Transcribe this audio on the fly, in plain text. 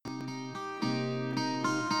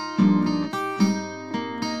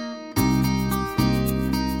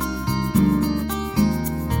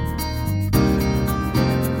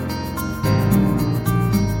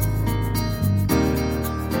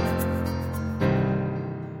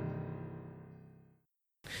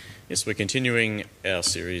Yes, we're continuing our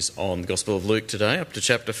series on the Gospel of Luke today, up to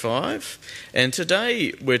chapter 5. And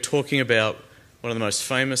today we're talking about one of the most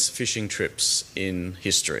famous fishing trips in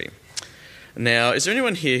history. Now, is there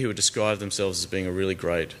anyone here who would describe themselves as being someone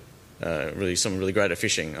really great at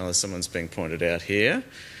fishing? Unless someone's being pointed out here.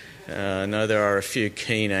 I know there are a few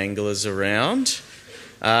keen anglers around.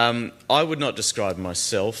 I would not describe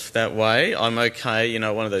myself that way. I'm okay,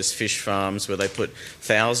 one of those fish farms where they put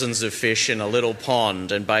thousands of fish in a little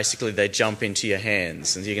pond and basically they jump into your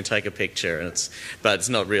hands and you can take a picture, but it's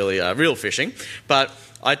not really real fishing. But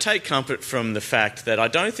I take comfort from the fact that I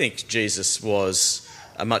don't think Jesus was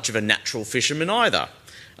much of a natural fisherman either.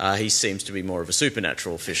 He seems to be more of a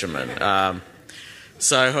supernatural fisherman.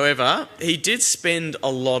 However, he did spend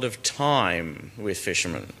a lot of time with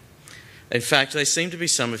fishermen. In fact, they seem to be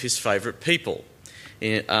some of his favourite people.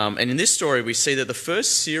 And in this story, we see that the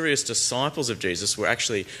first serious disciples of Jesus were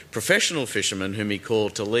actually professional fishermen whom he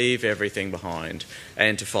called to leave everything behind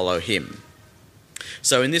and to follow him.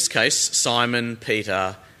 So in this case, Simon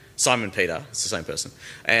Peter, it's the same person,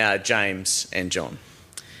 James and John.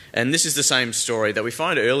 And this is the same story that we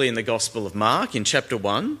find early in the Gospel of Mark in chapter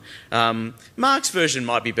 1. Mark's version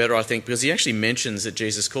might be better, I think, because he actually mentions that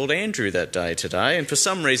Jesus called Andrew that day today. And for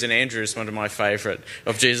some reason, Andrew is one of my favourite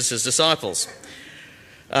of Jesus' disciples.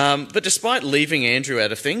 But despite leaving Andrew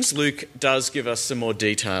out of things, Luke does give us some more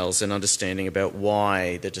details and understanding about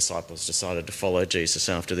why the disciples decided to follow Jesus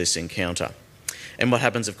after this encounter. And what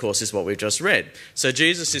happens, of course, is what we've just read. So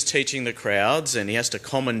Jesus is teaching the crowds and he has to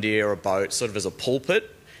commandeer a boat sort of as a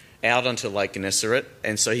pulpit out onto Lake Gennesaret,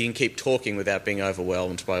 and so he can keep talking without being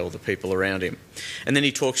overwhelmed by all the people around him. And then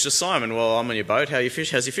he talks to Simon. Well, I'm on your boat. How's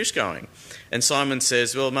your fish going? And Simon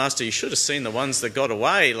says, well, Master, you should have seen the ones that got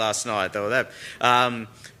away last night. So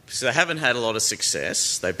they haven't had a lot of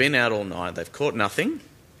success. They've been out all night. They've caught nothing.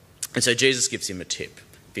 And so Jesus gives him a tip.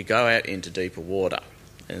 If you go out into deeper water,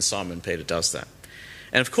 and Simon Peter does that.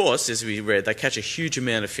 And of course, as we read, they catch a huge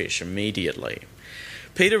amount of fish immediately.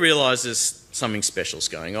 Peter realises something special's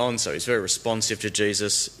going on, so he's very responsive to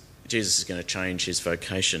Jesus. Jesus is going to change his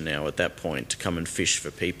vocation now at that point to come and fish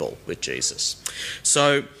for people with Jesus.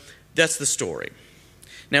 So that's the story.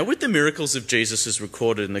 Now, with the miracles of Jesus as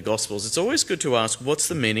recorded in the Gospels, it's always good to ask what's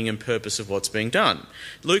the meaning and purpose of what's being done.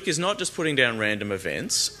 Luke is not just putting down random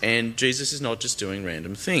events, and Jesus is not just doing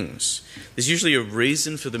random things. There's usually a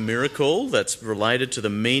reason for the miracle that's related to the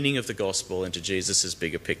meaning of the Gospel and to Jesus'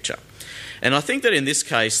 bigger picture. And I think that in this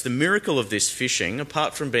case, the miracle of this fishing,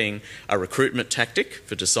 apart from being a recruitment tactic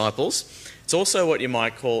for disciples, it's also what you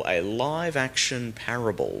might call a live-action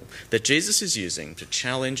parable that Jesus is using to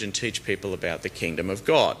challenge and teach people about the kingdom of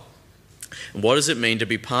God. And what does it mean to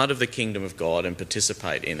be part of the kingdom of God and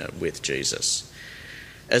participate in it with Jesus?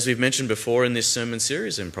 As we've mentioned before in this sermon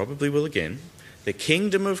series, and probably will again, the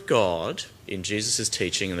kingdom of God in Jesus'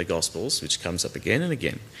 teaching in the Gospels, which comes up again and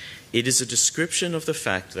again, it is a description of the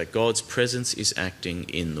fact that God's presence is acting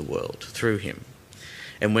in the world through him.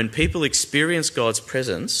 And when people experience God's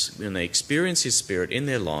presence, when they experience his Spirit in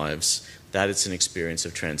their lives, that is an experience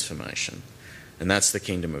of transformation. And that's the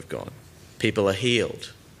kingdom of God. People are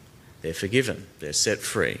healed. They're forgiven. They're set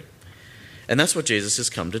free. And that's what Jesus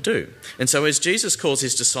has come to do. And so as Jesus calls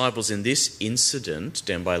his disciples in this incident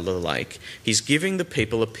down by the lake, he's giving the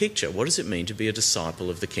people a picture. What does it mean to be a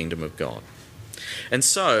disciple of the kingdom of God? And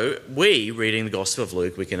so we, reading the Gospel of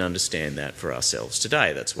Luke, we can understand that for ourselves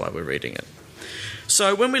today. That's why we're reading it.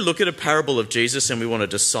 So when we look at a parable of Jesus and we want to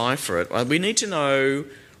decipher it, we need to know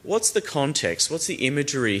what's the context, what's the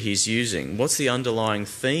imagery he's using, what's the underlying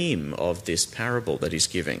theme of this parable that he's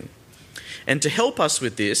giving. And to help us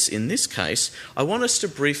with this, in this case, I want us to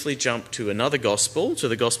briefly jump to another gospel, to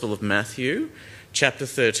the Gospel of Matthew, chapter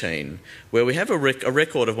 13, where we have a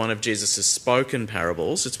record of one of Jesus' spoken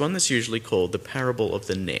parables. It's one that's usually called the parable of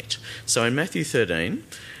the net. So in Matthew 13,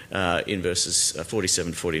 in verses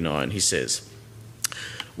 47-49, he says,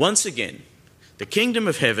 once again, the kingdom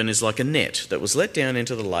of heaven is like a net that was let down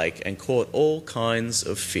into the lake and caught all kinds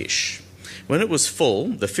of fish. When it was full,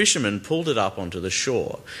 the fishermen pulled it up onto the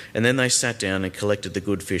shore, and then they sat down and collected the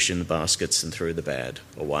good fish in the baskets and threw the bad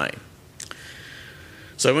away.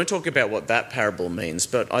 So I won't talk about what that parable means,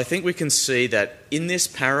 but I think we can see that in this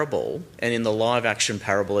parable and in the live action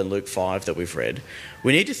parable in Luke 5 that we've read,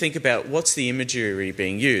 we need to think about what's the imagery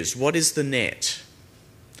being used. What is the net?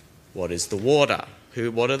 What is the water?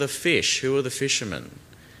 What are the fish? Who are the fishermen?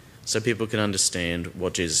 So people can understand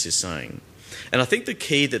what Jesus is saying. And I think the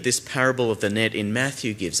key that this parable of the net in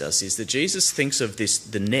Matthew gives us is that Jesus thinks of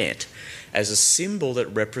the net as a symbol that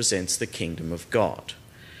represents the kingdom of God.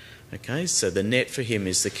 Okay, so the net for him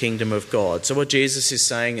is the kingdom of God. So what Jesus is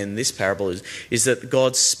saying in this parable is that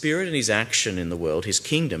God's spirit and his action in the world, his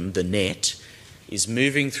kingdom, the net, is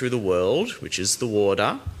moving through the world, which is the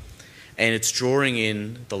water, and it's drawing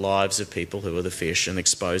in the lives of people who are the fish and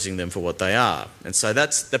exposing them for what they are. And so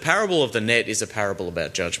that's the parable of the net is a parable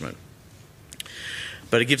about judgment.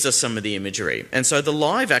 But it gives us some of the imagery. And so the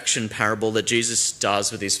live action parable that Jesus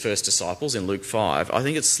does with his first disciples in Luke 5, I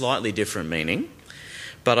think it's slightly different meaning.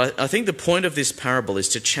 But I think the point of this parable is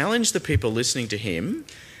to challenge the people listening to him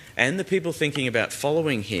and the people thinking about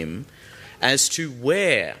following him as to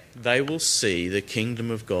where they will see the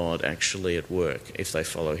kingdom of God actually at work if they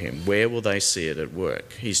follow him. Where will they see it at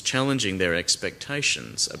work? He's challenging their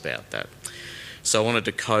expectations about that. So I wanted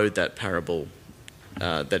to code that parable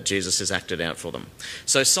that Jesus has acted out for them.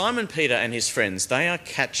 So Simon Peter and his friends, they are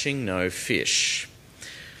catching no fish.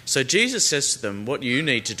 So Jesus says to them, what you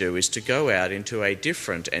need to do is to go out into a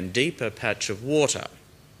different and deeper patch of water.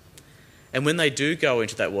 And when they do go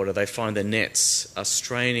into that water, they find the nets are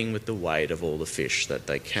straining with the weight of all the fish that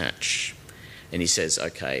they catch. And he says,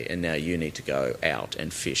 okay, and now you need to go out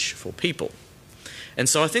and fish for people. And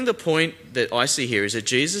so I think the point that I see here is that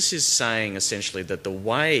Jesus is saying essentially that the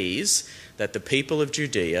ways that the people of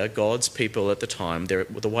Judea, God's people at the time,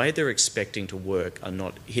 the way they're expecting to work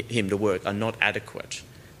him to work are not adequate.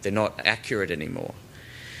 They're not accurate anymore.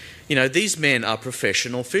 You know, these men are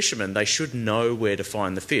professional fishermen. They should know where to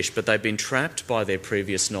find the fish, but they've been trapped by their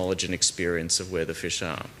previous knowledge and experience of where the fish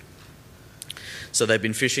are. So they've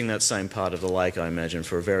been fishing that same part of the lake, I imagine,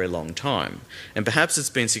 for a very long time. And perhaps it's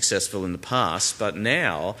been successful in the past, but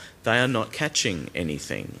now they are not catching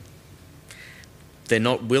anything. They're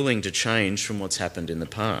not willing to change from what's happened in the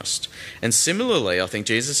past. And similarly, I think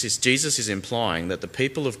Jesus is implying that the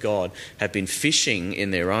people of God have been fishing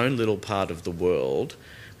in their own little part of the world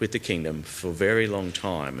with the kingdom for a very long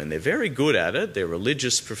time. And they're very good at it. They're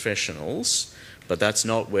religious professionals, but that's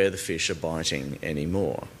not where the fish are biting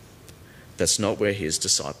anymore. That's not where his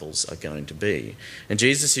disciples are going to be. And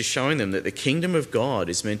Jesus is showing them that the kingdom of God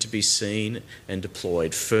is meant to be seen and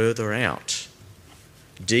deployed further out,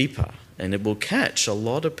 deeper. And it will catch a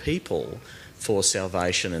lot of people for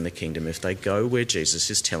salvation in the kingdom if they go where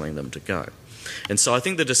Jesus is telling them to go. And so I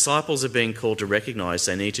think the disciples are being called to recognise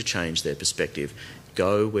they need to change their perspective.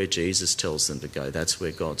 Go where Jesus tells them to go. That's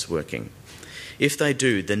where God's working. If they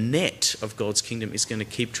do, the net of God's kingdom is going to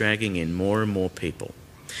keep dragging in more and more people.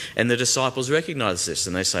 And the disciples recognise this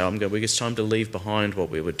and they say, it's time to leave behind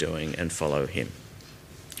what we were doing and follow him.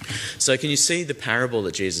 So can you see the parable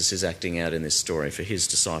that Jesus is acting out in this story for his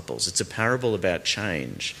disciples? It's a parable about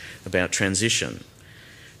change, about transition.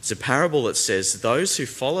 It's a parable that says those who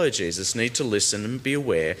follow Jesus need to listen and be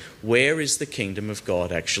aware, where is the kingdom of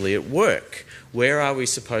God actually at work? Where are we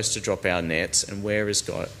supposed to drop our nets and where is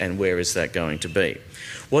God and where is that going to be?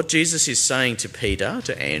 What Jesus is saying to Peter,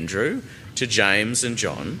 to Andrew, to James and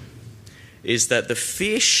John is that the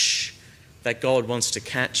fish that God wants to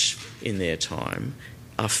catch in their time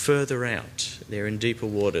are further out. They're in deeper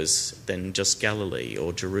waters than just Galilee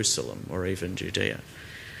or Jerusalem or even Judea.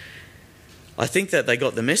 I think that they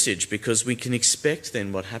got the message because we can expect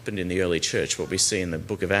then what happened in the early church, what we see in the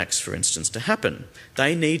book of Acts, for instance, to happen.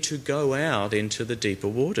 They need to go out into the deeper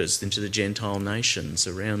waters, into the Gentile nations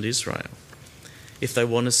around Israel, if they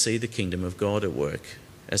want to see the kingdom of God at work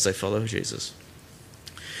as they follow Jesus.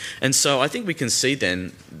 And so I think we can see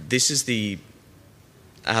then this is the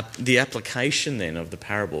application then of the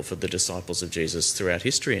parable for the disciples of Jesus throughout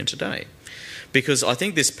history and today. Because I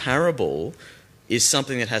think this parable is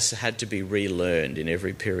something that has had to be relearned in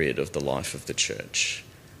every period of the life of the church.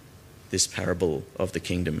 This parable of the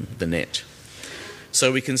kingdom, the net.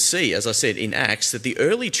 So we can see, as I said, in Acts, that the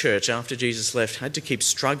early church after Jesus left had to keep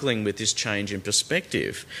struggling with this change in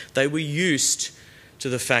perspective. They were used to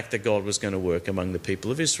the fact that God was going to work among the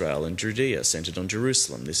people of Israel and Judea, centred on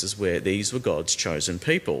Jerusalem. These were God's chosen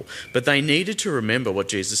people. But they needed to remember what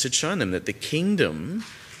Jesus had shown them, that the kingdom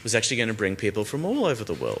was actually going to bring people from all over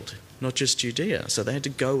the world, not just Judea. So they had to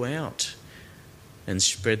go out and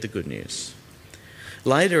spread the good news.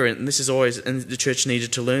 Later, and the church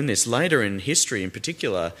needed to learn this, later in history in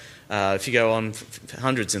particular, if you go on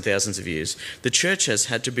hundreds and thousands of years, the church has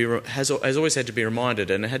always had to be reminded,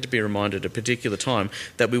 and it had to be reminded at a particular time,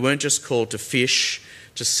 that we weren't just called to fish,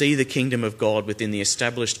 to see the kingdom of God within the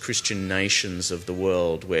established Christian nations of the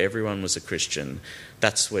world where everyone was a Christian.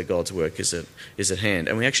 That's where God's work is at hand.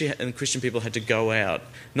 And Christian people had to go out,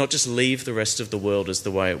 not just leave the rest of the world as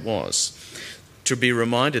the way it was. To be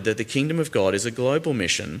reminded that the kingdom of God is a global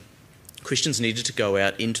mission, Christians needed to go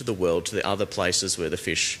out into the world to the other places where the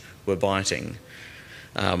fish were biting.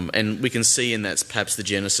 And we can see in that's perhaps the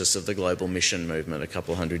genesis of the global mission movement a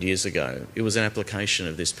couple of hundred years ago. It was an application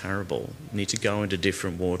of this parable. You need to go into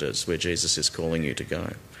different waters where Jesus is calling you to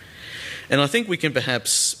go. And I think we can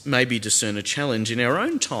perhaps maybe discern a challenge in our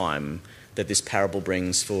own time that this parable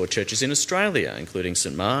brings for churches in Australia, including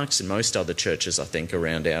St Mark's and most other churches, I think,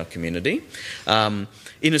 around our community. In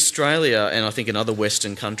Australia, and I think in other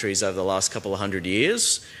Western countries over the last couple of hundred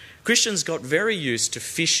years, Christians got very used to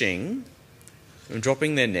fishing and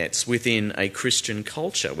dropping their nets within a Christian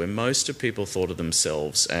culture where most of people thought of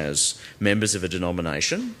themselves as members of a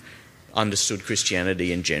denomination, understood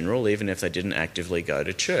Christianity in general, even if they didn't actively go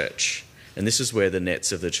to church. And this is where the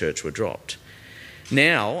nets of the church were dropped.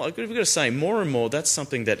 Now, I've got to say, more and more, that's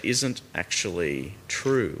something that isn't actually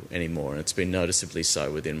true anymore, and it's been noticeably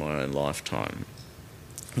so within my own lifetime.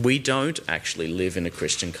 We don't actually live in a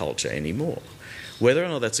Christian culture anymore, whether or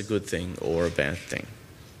not that's a good thing or a bad thing.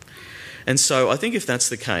 And so I think if that's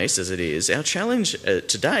the case, as it is, our challenge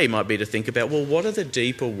today might be to think about, well, what are the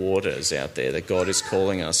deeper waters out there that God is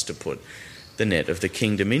calling us to put the net of the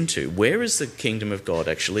kingdom into? Where is the kingdom of God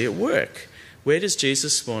actually at work? Where does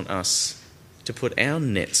Jesus want us to put our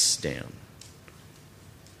nets down?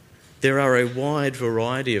 There are a wide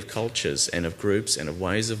variety of cultures and of groups and of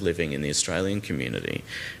ways of living in the Australian community,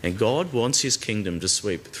 and God wants his kingdom to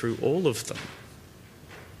sweep through all of them,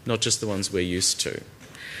 not just the ones we're used to.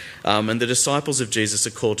 And the disciples of Jesus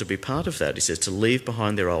are called to be part of that. He says to leave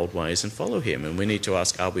behind their old ways and follow him, and we need to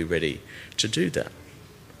ask, are we ready to do that?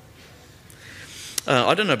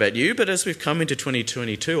 I don't know about you, but as we've come into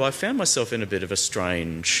 2022, I found myself in a bit of a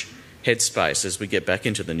strange headspace as we get back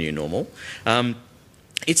into the new normal.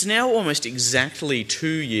 It's now almost exactly 2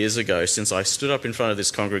 years ago since I stood up in front of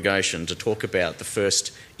this congregation to talk about the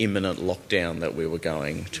first imminent lockdown that we were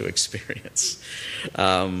going to experience.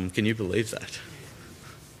 Can you believe that?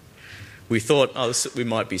 We thought, we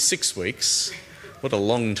might be 6 weeks. What a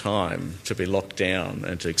long time to be locked down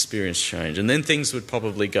and to experience change. And then things would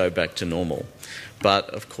probably go back to normal. But,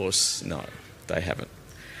 of course, no, they haven't.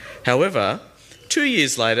 However, 2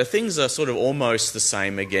 years later, things are sort of almost the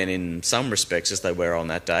same again in some respects as they were on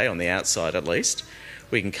that day, on the outside at least.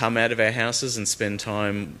 We can come out of our houses and spend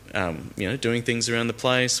time, doing things around the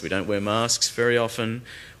place. We don't wear masks very often.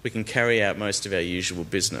 We can carry out most of our usual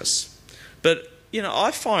business. But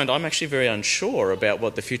I find I'm actually very unsure about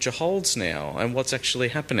what the future holds now and what's actually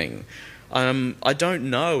happening. I don't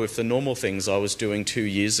know if the normal things I was doing 2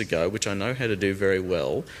 years ago, which I know how to do very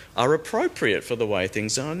well, are appropriate for the way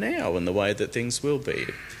things are now and the way that things will be.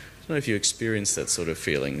 I don't know if you experience that sort of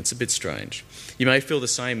feeling. It's a bit strange. You may feel the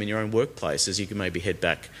same in your own workplace as you can maybe head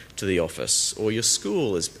back to the office, or your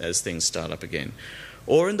school as things start up again,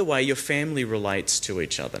 or in the way your family relates to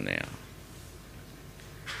each other now.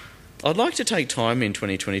 I'd like to take time in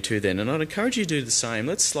 2022 then, and I'd encourage you to do the same.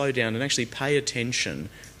 Let's slow down and actually pay attention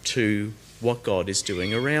to what God is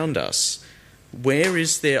doing around us. Where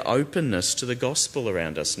is there openness to the gospel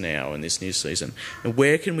around us now in this new season? And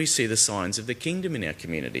where can we see the signs of the kingdom in our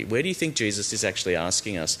community? Where do you think Jesus is actually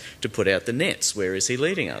asking us to put out the nets? Where is he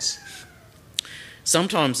leading us?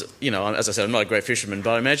 Sometimes, as I said, I'm not a great fisherman,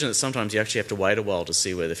 but I imagine that sometimes you actually have to wait a while to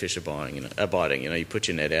see where the fish are biting. You put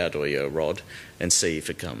your net out or your rod and see if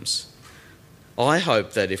it comes. I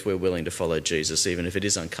hope that if we're willing to follow Jesus, even if it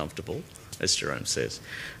is uncomfortable, as Jerome says,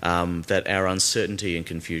 that our uncertainty and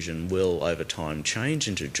confusion will over time change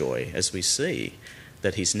into joy as we see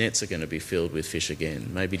that his nets are going to be filled with fish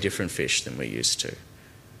again, maybe different fish than we're used to.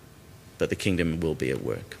 But the kingdom will be at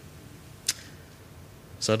work.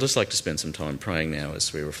 So I'd just like to spend some time praying now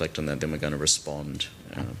as we reflect on that, then we're going to respond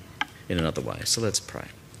in another way. So let's pray.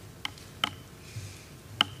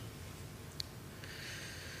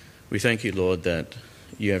 We thank you, Lord, that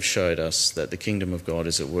you have showed us that the kingdom of God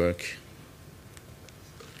is at work,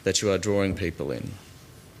 that you are drawing people in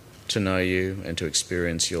to know you and to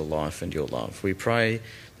experience your life and your love. We pray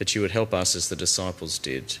that you would help us as the disciples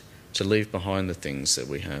did to leave behind the things that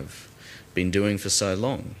we have been doing for so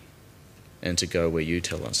long and to go where you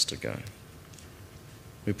tell us to go.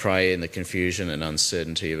 We pray in the confusion and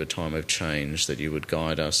uncertainty of a time of change that you would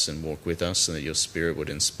guide us and walk with us and that your Spirit would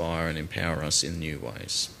inspire and empower us in new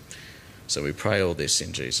ways. So we pray all this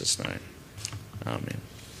in Jesus' name. Amen.